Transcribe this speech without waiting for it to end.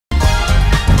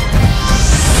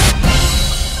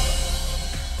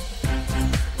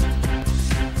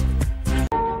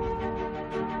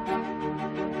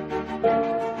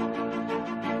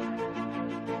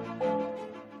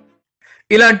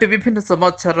ఇలాంటి విభిన్న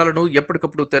సమాచారాలను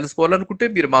ఎప్పటికప్పుడు తెలుసుకోవాలనుకుంటే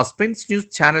మీరు మా స్ప్రింగ్స్ న్యూస్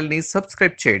ఛానల్ ని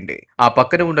సబ్స్క్రైబ్ చేయండి. ఆ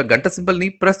పక్కనే ఉన్న గంట సింబల్ ని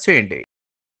ప్రెస్ చేయండి.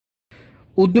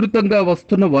 ఉధృతంగా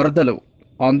వస్తున్న వరదలు,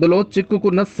 అందులో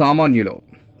చిక్కుకున్న సామాన్యులు.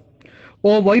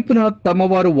 ఓ వైపున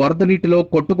తమవారు వరద నీటిలో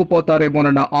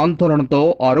కొట్టుకుపోతారేమోనన్న ఆందోళనతో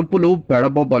అరుపులు,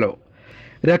 పెడబొబ్బలు.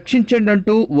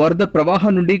 రక్షించండంటూ వరద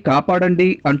ప్రవాహం నుండి కాపాడండి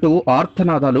అంటూ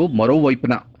ఆర్తనాదాలు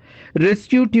మరోవైపున.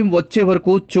 రెస్క్యూ టీం వచ్చే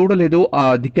వరకు చూడలేదు ఆ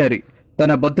అధికారి.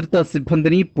 తన భద్రతా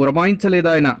సిబ్బందిని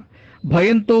పురమాయించలేదాయన.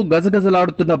 భయంతో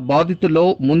గజగజలాడుతున్న బాధితుల్లో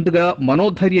ముందుగా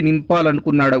మనోధైర్య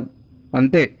నింపాలనుకున్నాడు.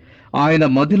 అంతే, ఆయన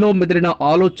మదిలో మెదిలిన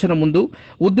ఆలోచన ముందు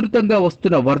ఉధృతంగా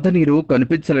వస్తున్న వరద నీరు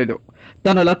కనిపించలేదు.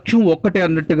 తన లక్ష్యం ఒక్కటే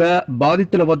అన్నట్టుగా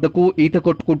బాధితుల వద్దకు ఈత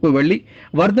కొట్టుకుంటూ వెళ్లి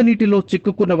వరద నీటిలో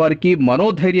చిక్కుకున్న వారికి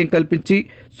మనోధైర్యం కల్పించి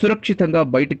సురక్షితంగా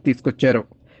బయటికి తీసుకొచ్చారు.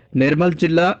 నిర్మల్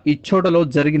జిల్లా ఇచ్చోడలో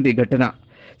జరిగింది ఘటన.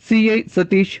 సిఐ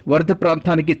సతీష్ వరద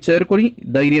ప్రాంతానికి చేరుకుని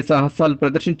ధైర్య సాహసాలు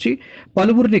ప్రదర్శించి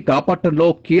పలువురిని కాపాడటంలో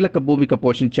కీలక భూమిక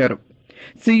పోషించారు.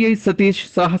 సిఐ సతీష్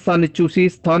సాహసాన్ని చూసి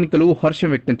స్థానికులు హర్షం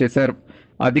వ్యక్తం చేశారు.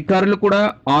 అధికారులు కూడా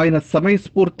ఆయన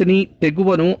సమయస్ఫూర్తిని,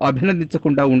 తెగువను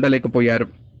అభినందించకుండా ఉండలేకపోయారు.